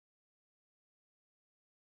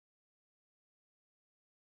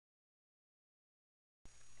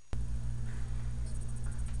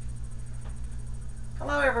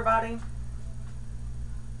Hello everybody.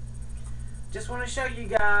 Just want to show you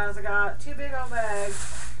guys, I got two big old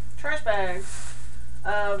bags, trash bags,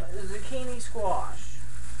 of zucchini squash.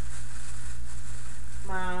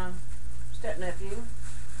 My stepnephew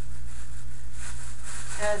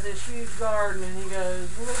has this huge garden and he goes,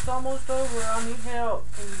 well, it's almost over, I need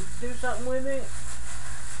help. Can you do something with it?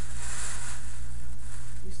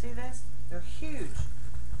 You see this? They're huge.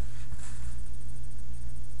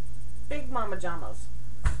 Big mama jamas.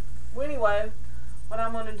 Well, anyway, what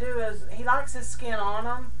I'm going to do is, he likes his skin on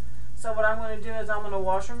them, so what I'm going to do is I'm going to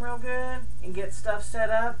wash them real good and get stuff set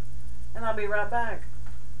up, and I'll be right back.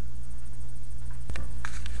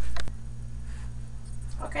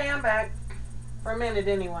 Okay, I'm back. For a minute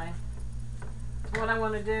anyway. What I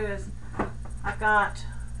want to do is, I've got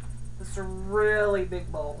this really big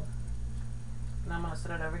bowl, and I'm going to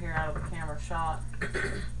set it over here out of the camera shot.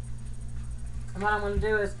 And what I'm going to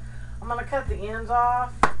do is, I'm going to cut the ends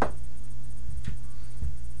off.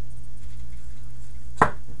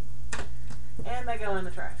 And they go in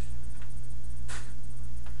the trash.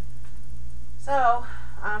 So,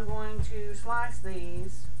 I'm going to slice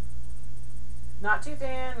these. Not too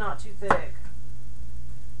thin, not too thick.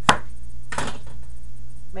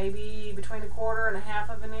 Maybe between 1/4 and 1/2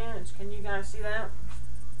 of an inch. Can you guys see that?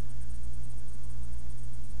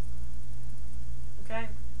 Okay.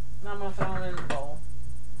 Now I'm going to throw them in the bowl.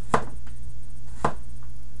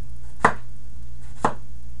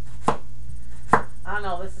 I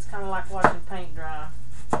know this is kind of like watching paint dry,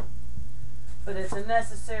 but it's a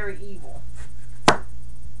necessary evil.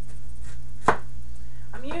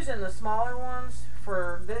 I'm using the smaller ones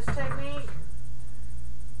for this technique.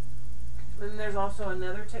 Then there's also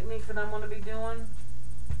another technique that I'm going to be doing,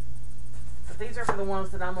 but these are for the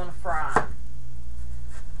ones that I'm going to fry.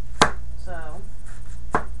 So,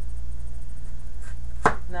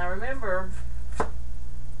 now remember,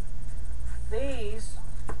 these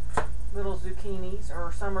little zucchinis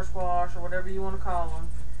or summer squash or whatever you want to call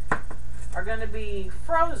them are going to be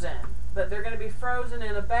frozen, but they're going to be frozen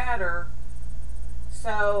in a batter.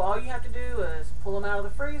 So all you have to do is pull them out of the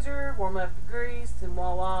freezer, warm up the grease, and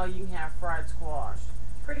voila, you can have fried squash.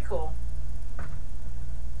 Pretty cool.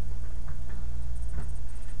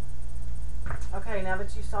 Okay, now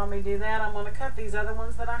that you saw me do that, I'm going to cut these other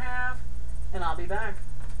ones that I have, and I'll be back.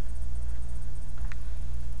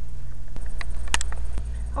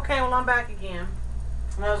 Okay, well, I'm back again.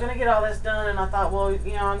 And I was going to get all this done, and I thought, well,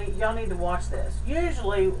 you know, y'all need to watch this.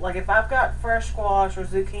 Usually, like if I've got fresh squash or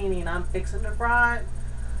zucchini and I'm fixing to fry it,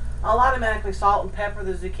 I'll automatically salt and pepper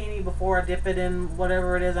the zucchini before I dip it in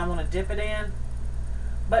whatever it is I'm going to dip it in.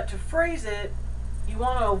 But to freeze it, you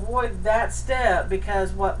want to avoid that step,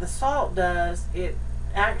 because what the salt does, it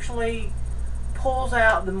actually pulls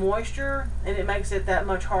out the moisture, and it makes it that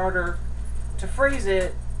much harder to freeze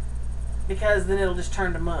it, because then it'll just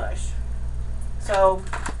turn to mush. So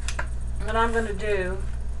what I'm going to do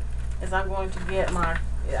is I'm going to get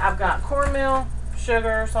I've got cornmeal,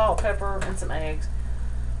 sugar, salt, pepper, and some eggs.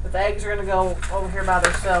 But the eggs are going to go over here by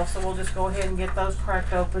themselves, so we'll just go ahead and get those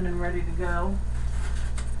cracked open and ready to go.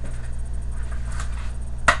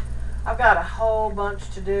 I've got a whole bunch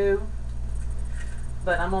to do,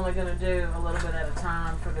 but I'm only going to do a little bit at a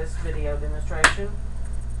time for this video demonstration.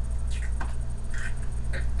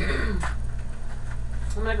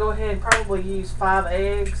 I'm going to go ahead and probably use 5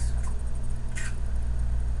 eggs,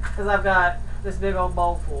 because I've got this big old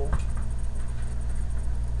bowl full.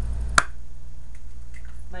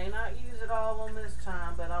 May not use it all on this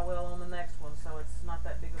time, but I will on the next one, so it's not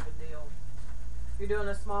that big of a deal. If you're doing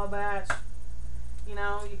a small batch, you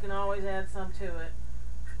know, you can always add some to it.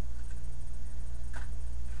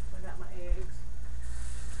 I got my eggs.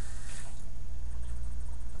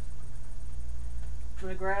 I'm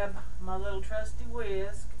going to grab my little trusty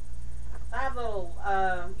whisk. I have little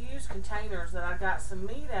used containers that I got some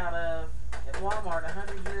meat out of at Walmart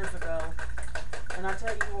 100 years ago. And I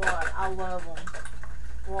tell you what, I love them.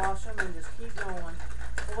 Wash them and just keep going.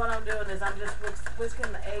 But what I'm doing is I'm just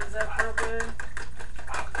whisking the eggs up real good,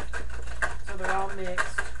 so they're all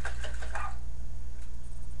mixed.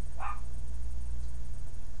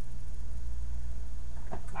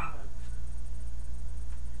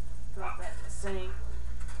 Drop that in the sink.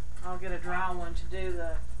 I'll get a dry one to do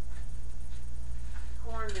the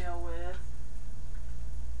cornmeal with.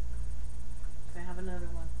 I have another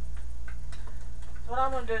one. So what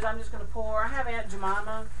I'm going to do is I'm just going to pour. I have Aunt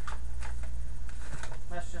Jemima.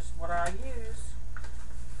 That's just what I use.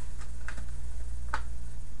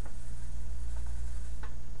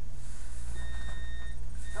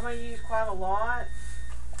 I'm going to use quite a lot.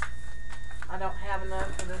 I don't have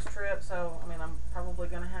enough for this trip, so I mean I'm probably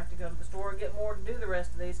going to have to go to the store and get more to do the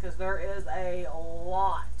rest of these, because there is a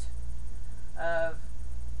lot of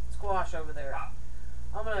squash over there.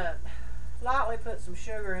 I'm going to lightly put some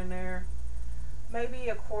sugar in there, maybe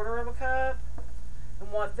a quarter of a cup,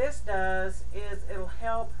 and what this does is it'll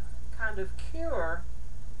help kind of cure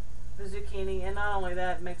the zucchini, and not only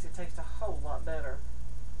that, it makes it taste a whole lot better.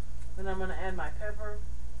 Then I'm going to add my pepper.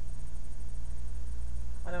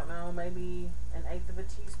 I don't know, maybe 1/8 of a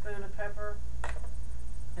teaspoon of pepper,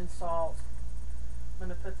 and salt. I'm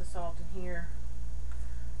going to put the salt in here.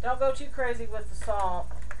 Don't go too crazy with the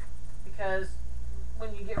salt, because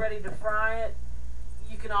when you get ready to fry it,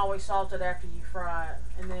 you can always salt it after you fry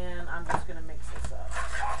it. And then I'm just going to mix this up.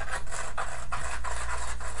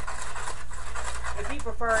 If you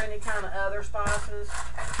prefer any kind of other spices,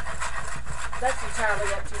 that's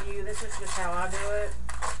entirely up to you. This is just how I do it.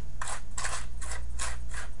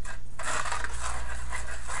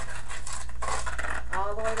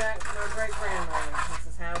 All the way back to my great-grandmother. This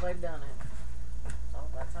is how they've done it. So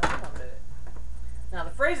that's how I'm going to do it. Now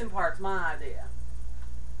the freezing part's my idea,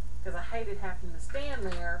 because I hated having to stand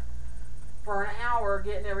there for an hour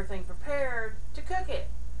getting everything prepared to cook it.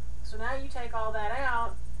 So now you take all that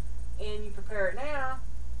out and you prepare it now,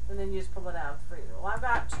 and then you just pull it out of the freezer. Well, I've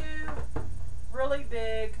got 2 really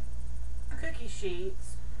big cookie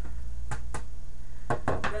sheets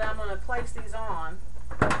that I'm going to place these on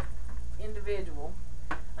individual.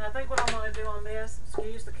 And I think what I'm going to do on this,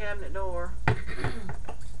 excuse the cabinet door, I'm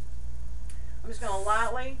just going to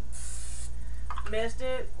lightly mist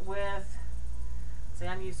it with, see,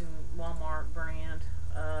 I'm using Walmart brand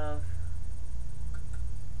of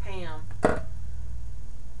ham. But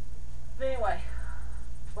anyway,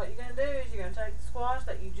 what you're going to do is you're going to take the squash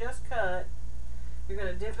that you just cut, you're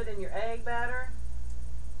going to dip it in your egg batter,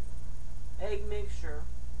 egg mixture,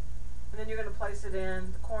 and then you're going to place it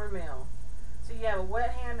in the cornmeal. So you have a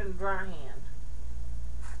wet hand and a dry hand.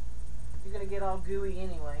 You're going to get all gooey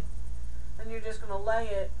anyway. Then you're just going to lay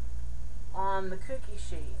it on the cookie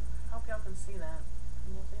sheet. I hope y'all can see that.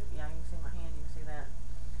 Can you see it? Yeah, you can see my hand, you can see that.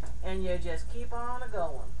 And you just keep on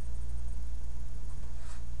going.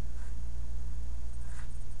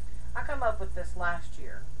 I come up with this last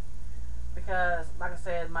year because, like I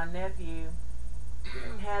said, my nephew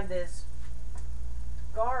had this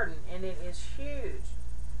garden, and it is huge.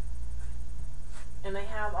 And they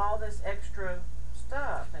have all this extra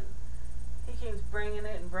stuff, and he keeps bringing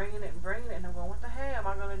it and bringing it and bringing it, and I'm going, what the hell am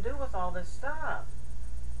I going to do with all this stuff?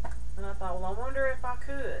 And I thought, well, I wonder if I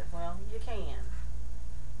could. Well, you can.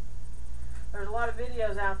 There's a lot of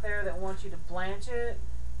videos out there that want you to blanch it,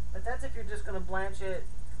 but that's if you're just going to blanch it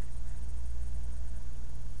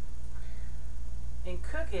and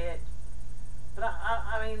cook it. But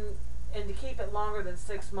I mean, and to keep it longer than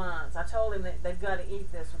 6 months. I told him that they've got to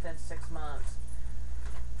eat this within 6 months.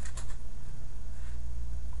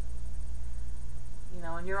 You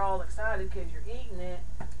know, and you're all excited because you're eating it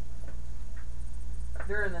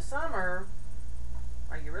during the summer.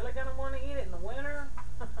 Are you really going to want to eat it in the winter?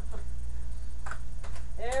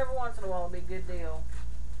 Every once in a while it'll be a good deal.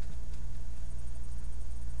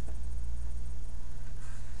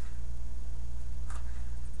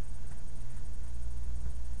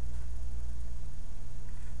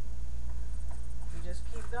 You just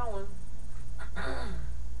keep going.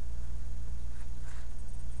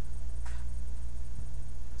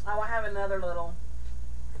 Oh, I have another little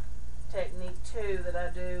technique too that I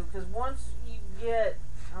do, because once you get,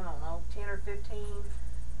 I don't know, 10 or 15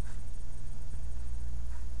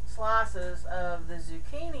 slices of the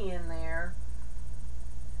zucchini in there,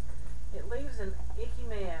 it leaves an icky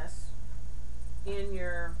mess in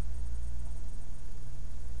your,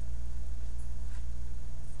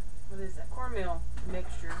 what is that, cornmeal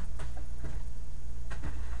mixture.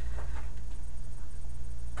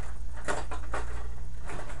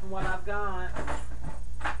 And what I've got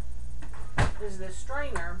is this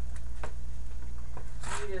strainer.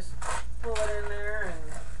 You just pull it in there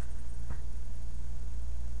and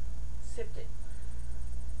sift it.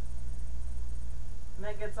 And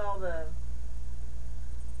that gets all the,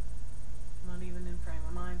 I'm not even in frame,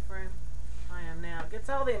 am I in frame? I am now. Gets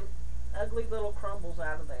all the ugly little crumbles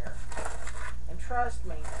out of there. And trust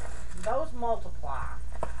me, those multiply.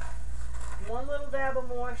 One little dab of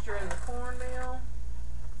moisture in the cornmeal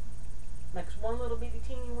makes one little bitty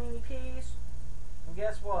teeny weeny piece. And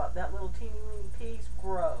guess what? That little teeny weeny piece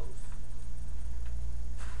grows.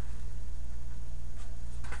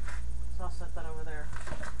 So I'll set that over there.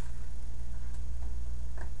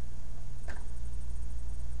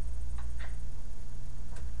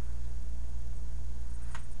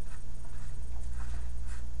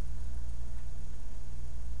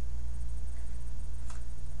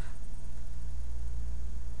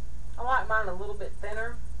 mine a little bit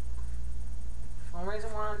thinner. One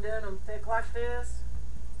reason why I'm doing them thick like this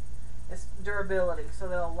is durability, so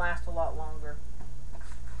they'll last a lot longer.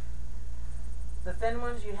 The thin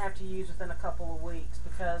ones you have to use within a couple of weeks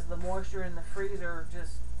because the moisture in the freezer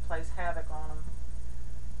just plays havoc on them.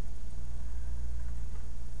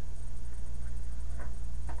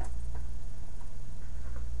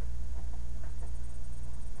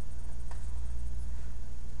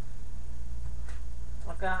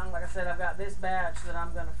 Like I said, I've got this batch that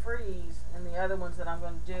I'm going to freeze, and the other ones that I'm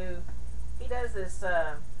going to do. He does this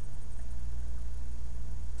stuff.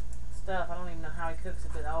 I don't even know how he cooks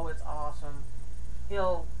it, but oh, it's awesome.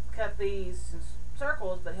 He'll cut these in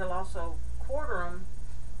circles, but he'll also quarter them,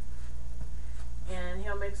 and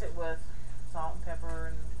he'll mix it with salt and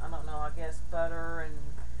pepper, and I don't know, I guess butter and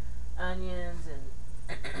onions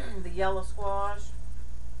and the yellow squash,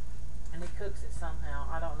 and he cooks it somehow.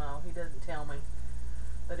 I don't know. He doesn't tell me.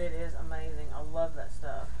 But it is amazing. I love that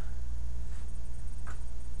stuff.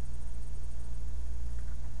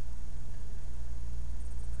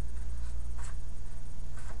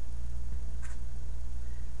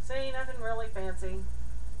 See, nothing really fancy.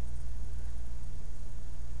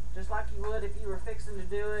 Just like you would if you were fixing to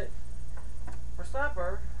do it for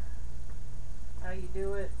supper. How you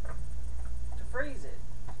do it to freeze it.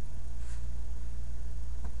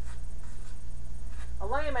 I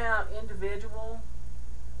lay them out individual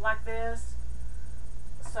like this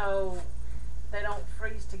so they don't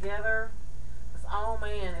freeze together. Because, oh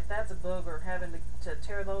man, if that's a booger, having to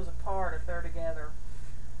tear those apart if they're together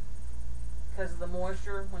because of the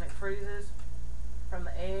moisture when it freezes from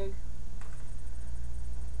the egg.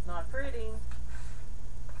 Not pretty.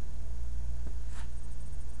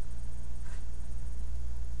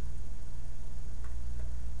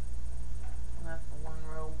 And that's the one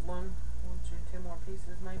roll one. Two more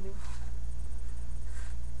pieces maybe.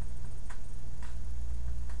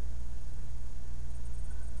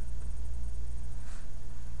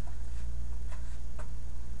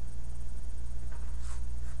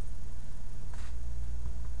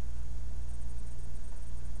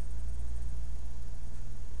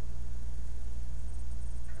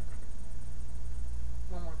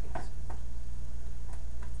 One more piece.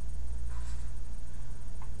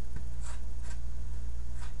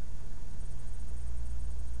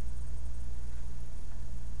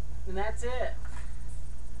 And that's it.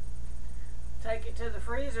 Take it to the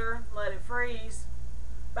freezer, let it freeze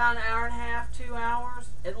about an hour and a half, 2 hours,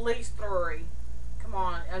 at least 3. Come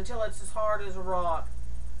on, until it's as hard as a rock.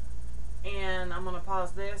 And I'm going to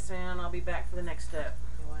pause this and I'll be back for the next step.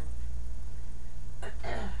 Anyway.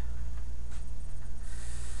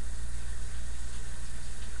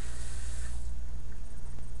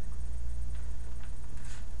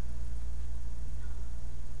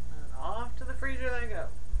 And off to the freezer they go.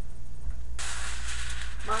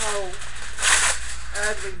 My old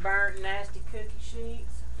ugly, burnt, nasty cookie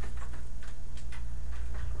sheets.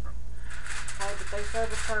 Hey, but they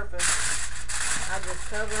serve a purpose. I just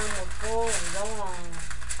cover them with full and go on.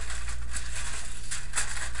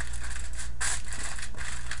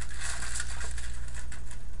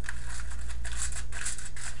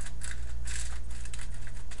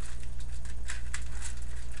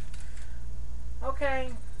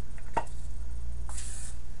 Okay. I'm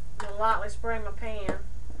going to lightly spray my pan.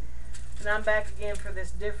 And I'm back again for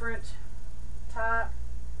this different type.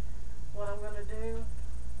 What I'm going to do,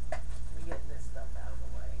 let me get this stuff out of the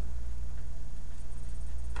way.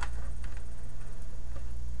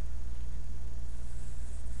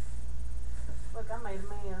 Look, I made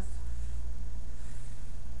a mess.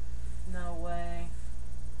 No way.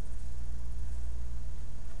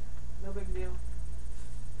 No big deal.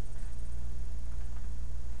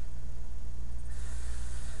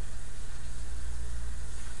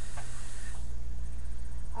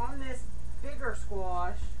 On this bigger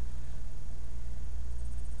squash,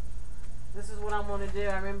 this is what I'm going to do.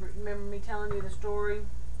 I remember me telling you the story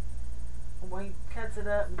when he cuts it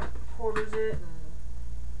up and quarters it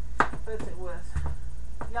and puts it with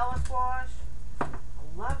yellow squash. I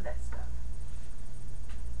love that stuff.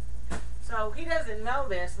 So he doesn't know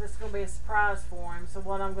this, and this is going to be a surprise for him. So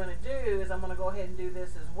what I'm going to do is I'm going to go ahead and do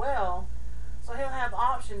this as well, so he'll have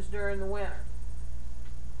options during the winter.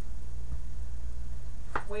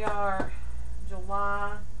 We are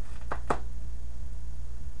July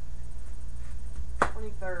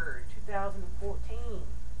 23rd, 2014.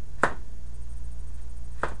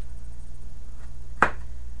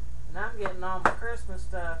 And I'm getting all my Christmas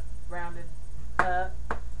stuff rounded up,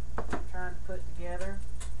 trying to put together.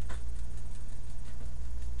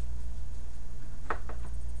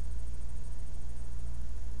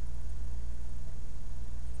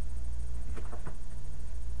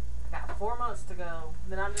 months to go.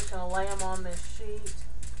 Then I'm just going to lay them on this sheet.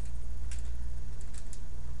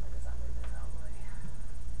 I guess I'll move this out of the way.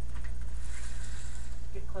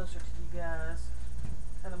 Get closer to you guys.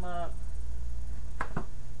 Cut them up.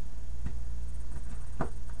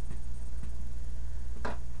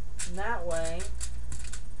 And that way,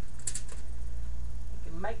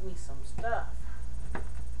 you can make me some stuff.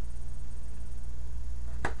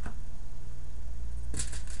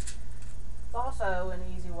 It's also an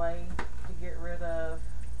easy way to get rid of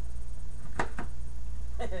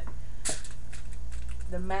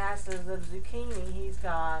the masses of zucchini he's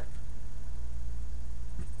got.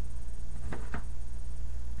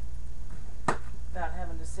 Without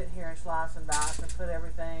having to sit here and slice and dice and put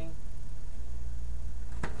everything.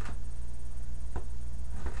 I'm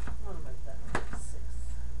going to make that 6.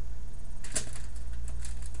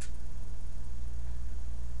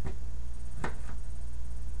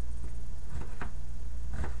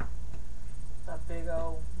 That big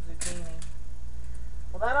old zucchini.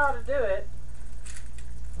 Well, that ought to do it.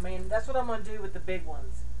 I mean, that's what I'm going to do with the big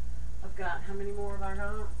ones. I've got, how many more have I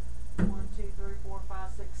got? 1, 2, 3, 4,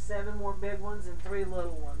 5, 6, 7 more big ones and 3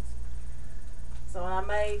 little ones. So I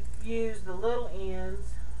may use the little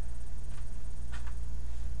ends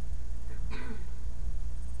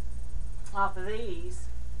off of these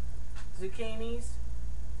zucchinis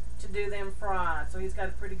to do them fried. So he's got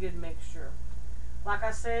a pretty good mixture. Like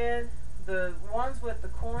I said, the ones with the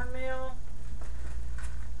cornmeal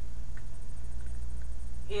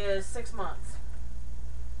is 6 months.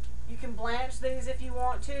 You can blanch these if you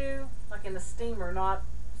want to, like in a steamer, not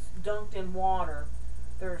dunked in water.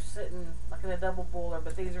 They're sitting like in a double boiler,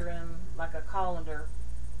 but these are in like a colander,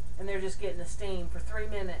 and they're just getting the steam for 3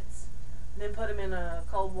 minutes. And then put them in a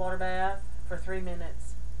cold water bath for 3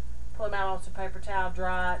 minutes. Pull them out on some paper towel,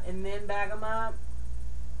 dry it, and then bag them up.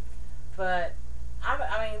 But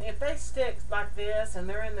I mean, if they stick like this and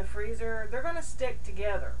they're in the freezer, they're going to stick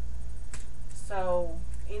together. So,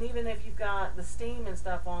 and even if you've got the steam and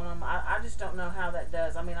stuff on them, I just don't know how that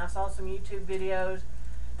does. I mean, I saw some YouTube videos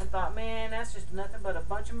and thought, man, that's just nothing but a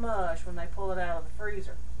bunch of mush when they pull it out of the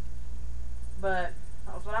freezer. But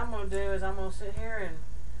what I'm going to do is I'm going to sit here and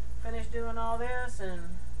finish doing all this, and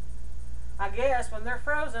I guess when they're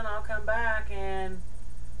frozen, I'll come back and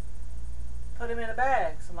put them in a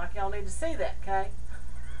bag. So like, y'all need to see that, okay?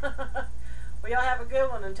 Well, y'all have a good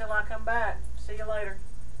one until I come back. See you later.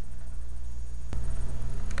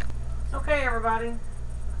 Okay, everybody.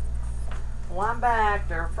 Well, I'm back.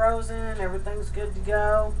 They're frozen. Everything's good to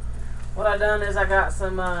go. What I done is I got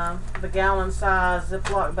some the gallon size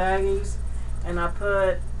Ziploc baggies, and I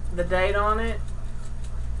put the date on it.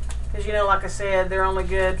 Because, you know, like I said, they're only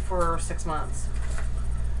good for 6 months.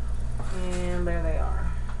 And there they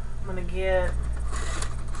are. I'm going to get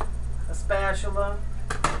a spatula.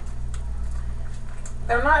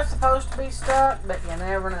 They're not supposed to be stuck, but you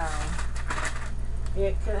never know.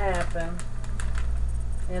 It could happen.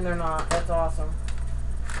 And they're not. That's awesome.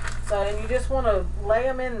 So, and you just want to lay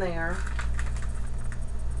them in there.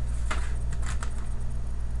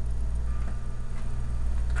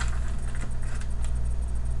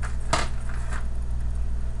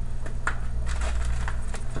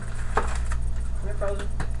 They're frozen.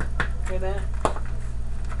 Hear that?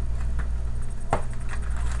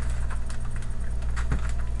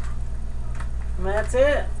 And that's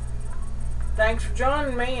it. Thanks for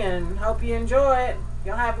joining me, and hope you enjoy it.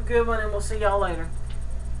 Y'all have a good one, and we'll see y'all later.